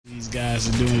these guys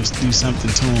are doing is do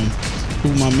something to him.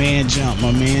 Ooh, my man jump,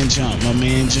 my man jump, my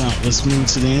man jump. Let's move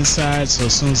to the inside so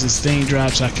as soon as this thing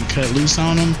drops I can cut loose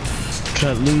on him.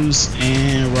 Cut loose,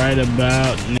 and right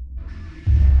about now.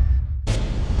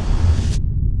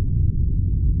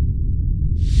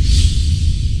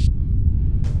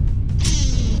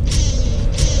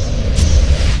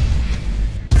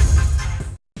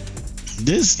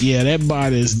 Yeah, that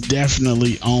bot is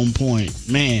definitely on point,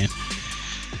 man.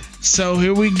 So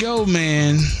here we go,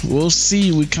 man. We'll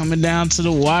see. We coming down to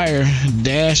the wire.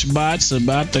 Dash bot's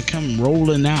about to come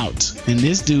rolling out, and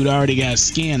this dude already got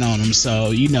skin on him, so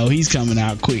you know he's coming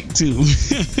out quick too.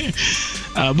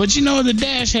 But you know the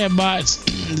Dash had bots.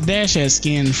 The Dash had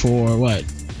skin for what?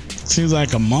 Seems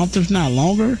like a month, if not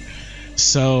longer.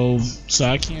 So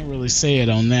I can't really say it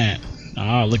on that.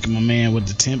 Oh, look at my man with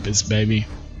the Tempest, baby.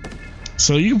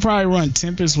 So you can probably run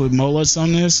Tempest with Molets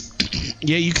on this.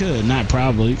 Yeah, you could. Not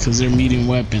probably, because they're medium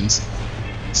weapons.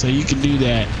 So you can do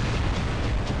that.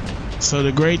 So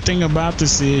the great thing about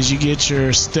this is you get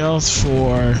your stealth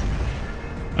for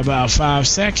about 5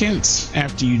 seconds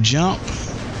after you jump.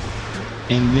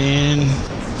 And then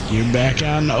you're back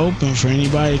out in the open for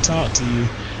anybody to talk to you.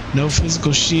 No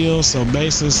physical shield, so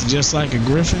basically it's just like a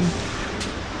Griffin.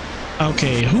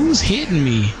 Okay, who's hitting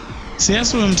me? See,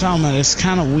 that's what I'm talking about. It's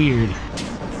kind of weird.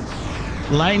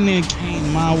 Lightning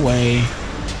came my way,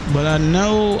 but I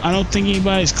don't think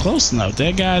anybody's close enough.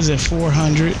 That guy's at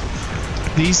 400.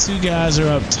 These two guys are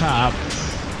up top.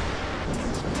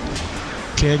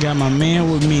 Okay, I got my man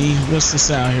with me. What's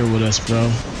this out here with us,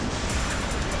 bro?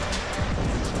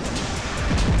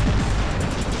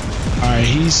 Alright,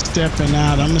 he's stepping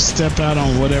out. I'm gonna step out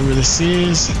on whatever this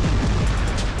is.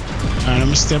 Alright, I'm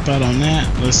gonna step out on that.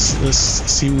 Let's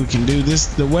see what we can do.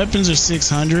 The weapons are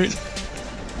 600.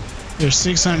 They're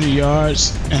 600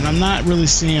 yards, and I'm not really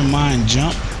seeing mine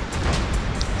jump.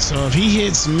 So if he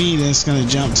hits me, then it's gonna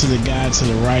jump to the guy to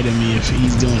the right of me if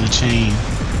he's doing a chain.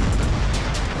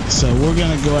 So we're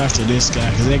gonna go after this guy,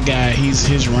 because that guy,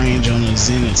 his range on the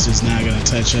zeniths is not gonna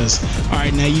touch us.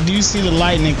 Alright, now you do see the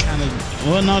lightning kind of,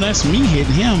 well no, that's me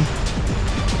hitting him.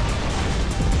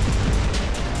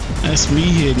 That's me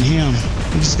hitting him.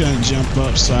 I'm just gonna jump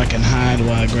up so I can hide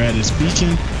while I grab this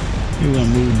beacon. We're gonna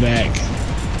move back.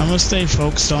 I'm gonna stay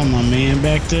focused on my man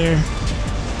back there.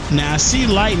 Now I see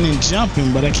lightning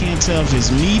jumping, but I can't tell if it's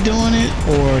me doing it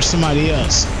or somebody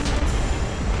else.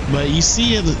 But you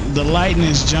see the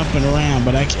lightning's jumping around,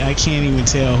 but I can't even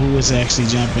tell who it's actually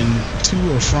jumping to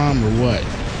or from or what.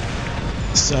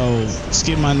 So let's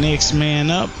get my next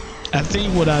man up. I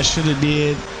think what I should have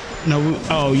did. No,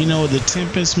 oh, you know the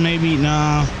Tempest maybe?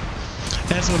 Nah,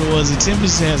 that's what it was. The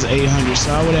Tempest has 800,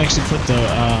 so I would actually put the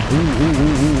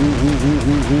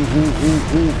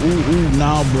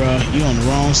nah, bruh, you on the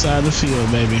wrong side of the field,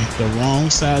 baby. The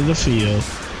wrong side of the field.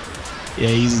 Yeah,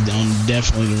 he's on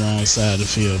definitely the wrong side of the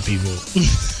field, people.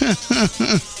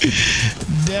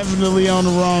 Definitely on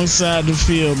the wrong side of the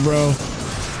field, bro.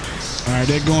 All right,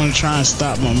 they're going to try and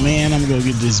stop my man. I'm gonna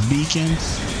get this beacon.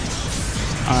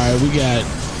 All right, we got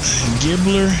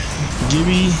Gibbler,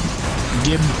 Gibby,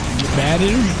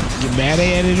 Gibbadator,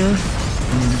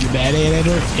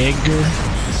 Edgar.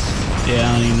 Yeah,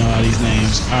 I don't even know all these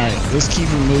names. Alright, let's keep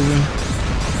it moving.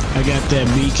 I got that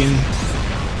beacon.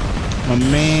 My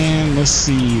man, let's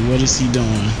see, what is he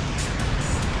doing?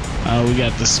 We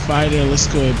got the spider. Let's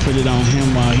go ahead and put it on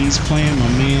him while he's playing. My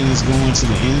man is going to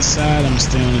the inside. I'm gonna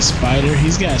stay on the spider.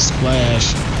 He's got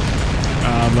splash.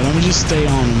 But I'm gonna just stay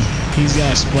on him. He's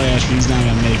got splash, but he's not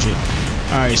gonna make it.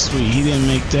 Alright, sweet. He didn't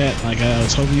make that like I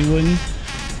was hoping he wouldn't.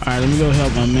 Alright, let me go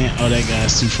help my man. Oh, that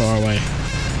guy's too far away.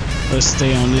 Let's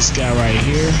stay on this guy right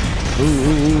here.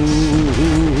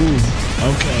 Ooh.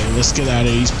 Okay, let's get out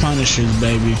of these punishers,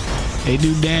 baby. They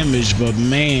do damage, but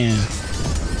man.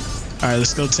 Alright,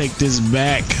 let's go take this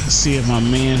back. See if my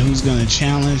man who's gonna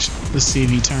challenge. Let's see if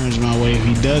he turns my way. If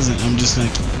he doesn't, I'm just gonna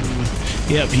keep moving.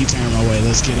 Yep, he turned my way.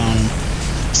 Let's get on him.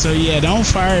 So yeah, don't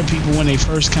fire at people when they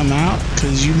first come out,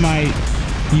 because you might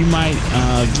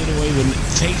get away with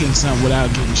taking something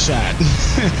without getting shot.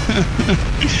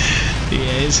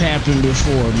 Yeah, it's happened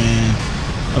before, man.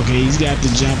 Okay, he's got the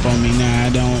jump on me now. I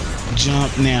don't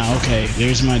jump now. Okay,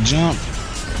 there's my jump.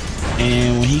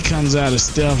 And when he comes out of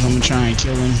stealth, I'm gonna try and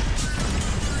kill him.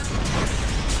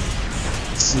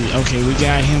 Let's see. Okay, we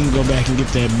got him. Go back and get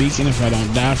that beacon if I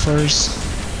don't die first.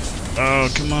 Oh,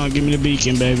 come on, give me the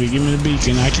beacon, baby. Give me the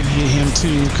beacon. I can hit him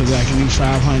too, because I can do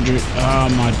 500. Oh,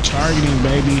 my targeting,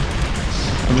 baby.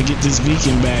 I'm gonna get this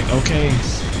beacon back. Okay.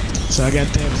 So I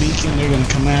got that beacon. They're gonna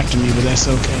come after me, but that's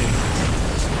okay.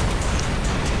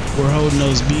 We're holding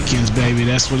those beacons, baby.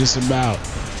 That's what it's about.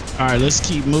 Alright, let's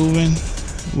keep moving.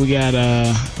 We got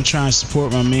I'm trying to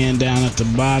support my man down at the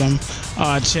bottom.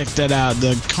 Oh, check that out.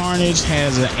 The Carnage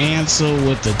has an Ansel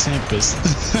with the Tempest.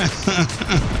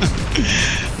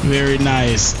 Very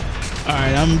nice.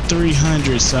 Alright, I'm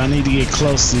 300, so I need to get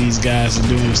close to these guys and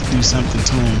do something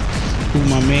to them. Ooh,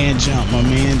 my man jump, my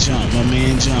man jump, my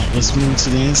man jump. Let's move to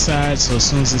the inside, so as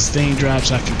soon as this thing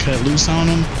drops, I can cut loose on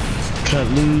him. Cut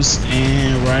loose,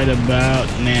 and right about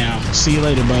now. See you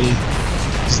later, buddy.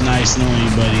 It's nice knowing you,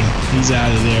 buddy. He's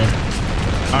out of there.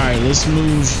 Alright, let's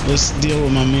move. Let's deal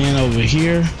with my man over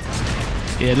here.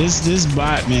 Yeah, this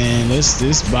bot, man.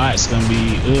 This bot's gonna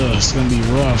be it's gonna be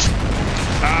rough.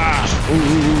 Ah,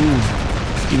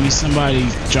 ooh. Give me somebody.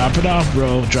 Drop it off,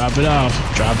 bro. Drop it off.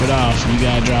 Drop it off. You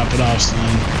gotta drop it off,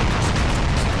 son.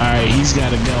 Alright, he's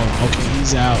gotta go. Okay,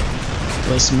 he's out.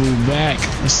 Let's move back.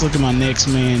 Let's look at my next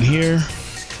man here.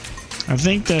 I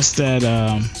think that's that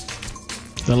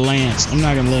the Lance. I'm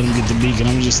not gonna let him get the beacon.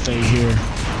 I'm gonna just stay here.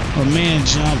 My man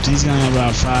jumped. He's gonna have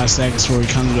about 5 seconds before he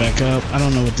comes back up. I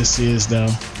don't know what this is though.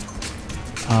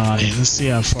 Let's see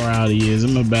how far out he is.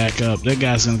 I'm gonna back up. That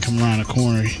guy's gonna come around the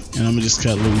corner, and I'm gonna just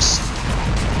cut loose.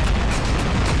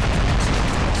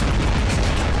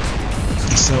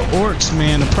 So orcs,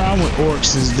 man, the problem with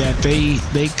orcs is that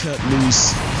they cut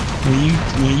loose.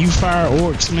 When you fire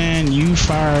orcs, man, you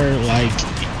fire like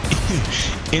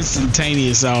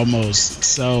instantaneous almost.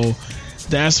 So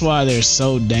that's why they're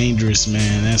so dangerous,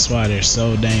 man. That's why they're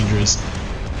so dangerous.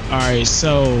 Alright,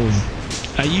 so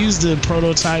I used the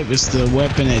prototype. It's the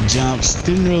weapon that jumps.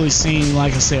 Didn't really seem,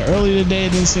 like I said earlier today,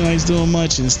 it didn't seem like it's doing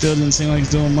much, and still didn't seem like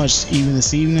it's doing much even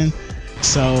this evening.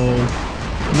 So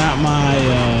not my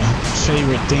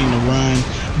favorite thing to run.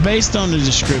 Based on the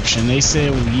description, they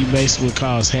said you basically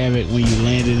cause havoc when you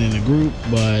landed in a group,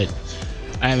 but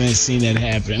I haven't seen that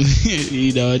happen.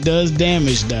 You know, it does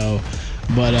damage though.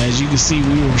 But as you can see,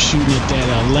 we were shooting at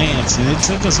that Lance, and it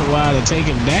took us a while to take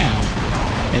him down.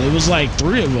 And it was like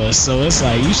 3 of us, so it's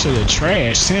like you should have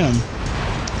trashed him.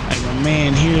 Like my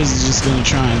man here is just gonna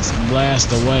try and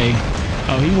blast away.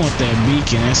 Oh, he want that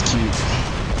beacon. That's cute.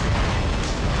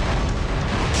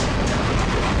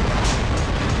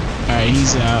 Alright,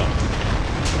 he's out.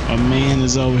 My man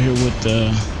is over here with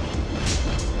the...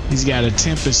 He's got a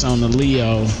Tempest on the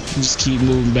Leo. Just keep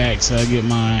moving back till I get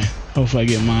mine. Hopefully I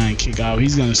get mine kick off.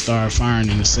 He's gonna start firing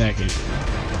in a second.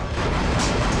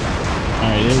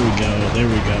 Alright, there we go. There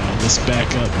we go. Let's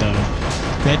back up though.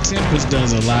 That Tempest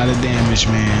does a lot of damage,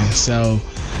 man. So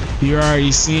you're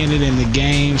already seeing it in the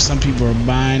game. Some people are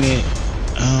buying it.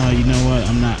 You know what?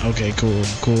 I'm not. Okay, cool.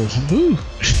 Woo.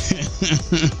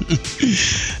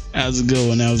 That was a good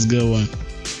one. That was a good one.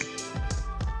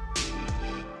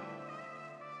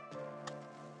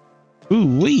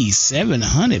 Ooh wee,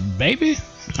 700, baby.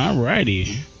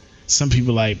 Alrighty. Some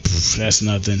people like, that's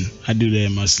nothing. I do that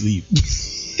in my sleep.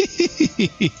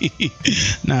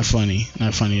 Not funny.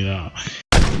 Not funny at all.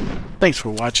 Thanks for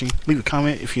watching. Leave a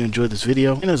comment if you enjoyed this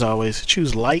video. And as always,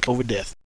 choose like over death.